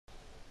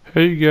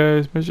Hey you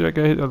guys, make sure you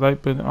guys hit the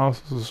like button,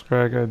 also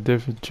subscribe. I got a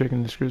different check in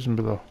the description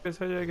below. Guys,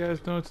 how y'all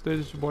guys doing today?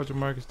 This is your boy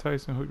Jamarcus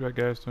Tyson. Hope y'all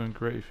guys doing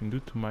great. If you're new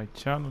to my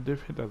channel,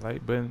 definitely hit the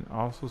like button,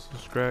 also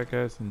subscribe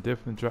guys, and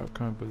definitely drop a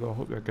comment below.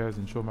 Hope y'all guys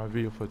enjoy my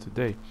video for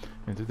today.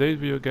 In today's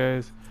video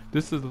guys,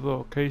 this is the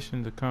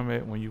location to come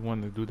at when you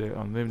want to do that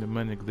unlimited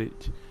money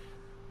glitch.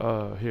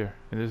 Here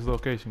in this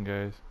location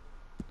guys,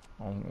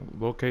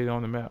 located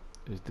on the map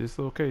is this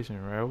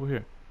location right over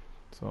here.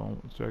 So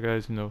y'all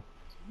guys know.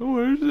 Oh,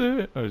 where's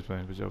that? I was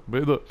playing for joke.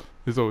 But look,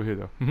 it's over here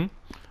though.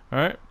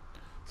 Alright.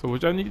 So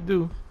what y'all need to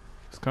do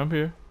is come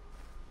here.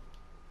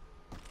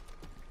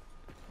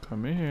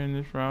 Come in here in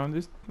this round,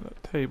 this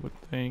table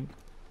thing.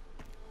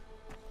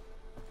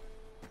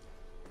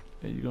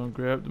 And you're gonna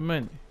grab the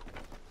money.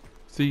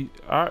 See,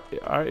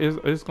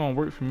 it's gonna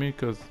work for me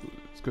because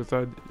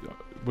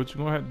what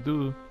you're gonna have to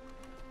do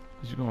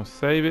is you're gonna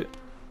save it.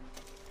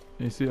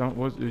 And you see,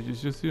 you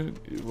just see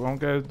what I'm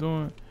guys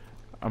doing.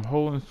 I'm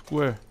holding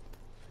square.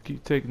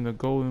 Keep taking the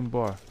golden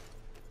bar.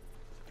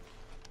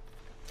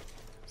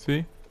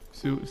 See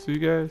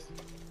guys?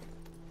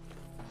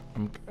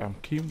 I'm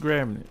keep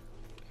grabbing it.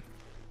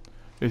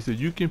 They said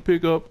you can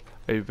pick up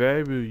a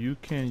value you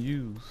can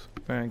use.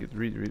 I didn't get to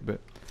read, but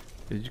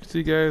as you can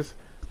see guys,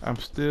 I'm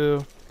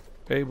still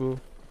able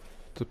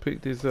to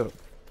pick this up.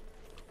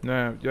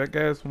 Now, if y'all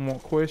guys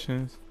want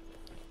questions,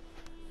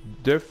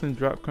 definitely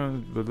drop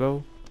comments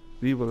below.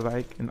 Leave a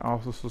like and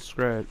also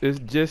subscribe. It's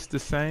just the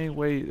same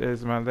way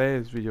as my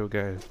last video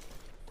guys.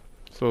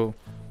 So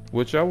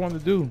what y'all want to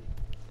do,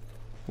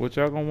 what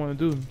y'all gonna want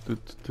to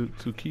do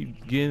to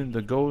keep getting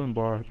the golden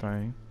bar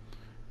thing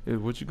is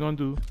what you're gonna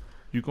do,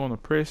 you're gonna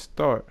press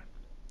start.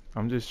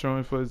 I'm just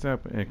showing for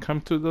example, and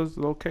come to this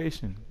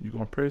location. You're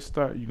gonna press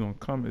start. You're gonna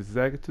come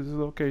exactly to this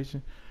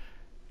location.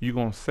 You're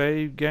gonna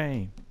save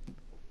game.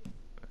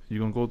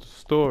 You're gonna go to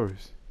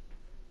stories.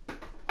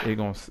 You're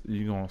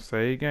gonna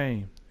save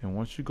game. And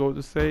once you go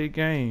to save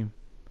game,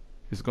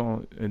 it's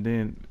gonna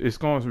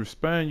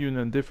respond you in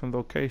a different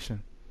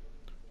location.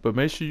 But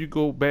make sure you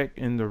go back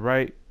in the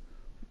right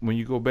when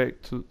you go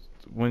back to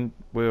put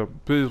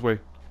it this way.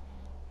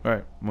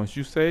 Alright, once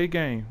you save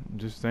game, I'm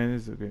just saying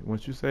this again.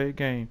 Once you save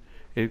game,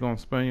 it's gonna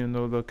spawn you in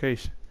another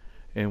location.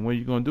 And what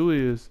you're gonna do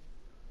is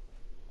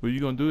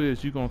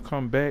you're gonna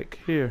come back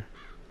here.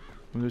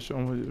 I'm just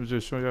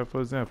showing y'all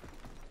for example.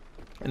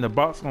 And the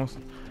box once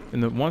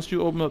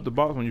you open up the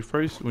box, when you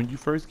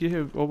first get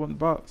here, open the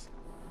box.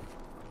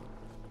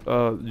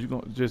 You're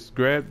gonna just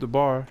grab the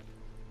bar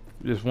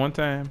just one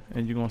time,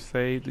 and you're gonna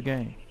save the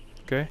game.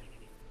 Okay?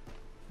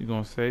 You're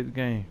gonna save the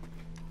game.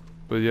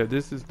 But yeah,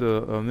 this is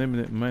the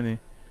unlimited money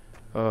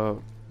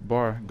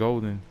bar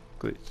golden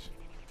glitch.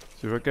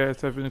 So if you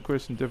guys have any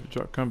questions, definitely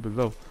drop comment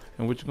below.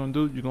 And what you're gonna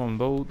do, you're gonna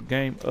load the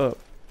game up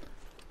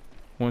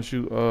once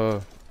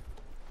you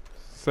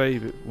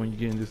save it when you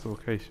get in this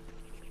location.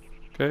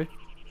 Okay?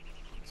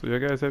 So y'all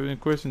guys have any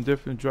questions,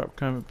 definitely drop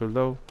comment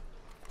below.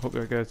 Hope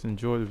y'all guys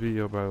enjoy the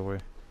video by the way.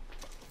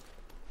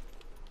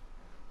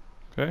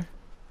 Okay?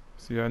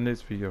 See y'all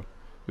next video.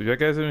 If y'all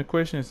guys have any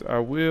questions, I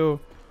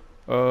will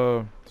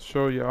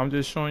show you. I'm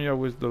just showing y'all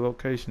where's the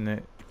location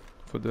at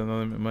for the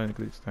unlimited money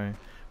glitch thing.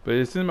 But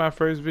it's in my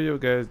first video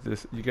guys.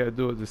 You gotta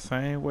do it the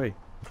same way.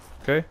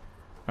 Okay?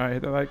 Alright,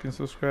 hit the like and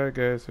subscribe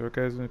guys. If you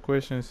guys have any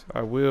questions,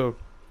 I will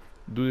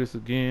do this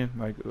again,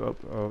 like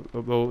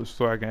upload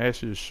so I can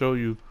actually show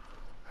you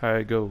how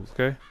it goes.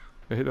 Okay?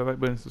 Hit that like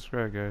button,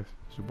 subscribe guys.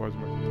 It's your boy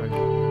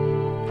Mark.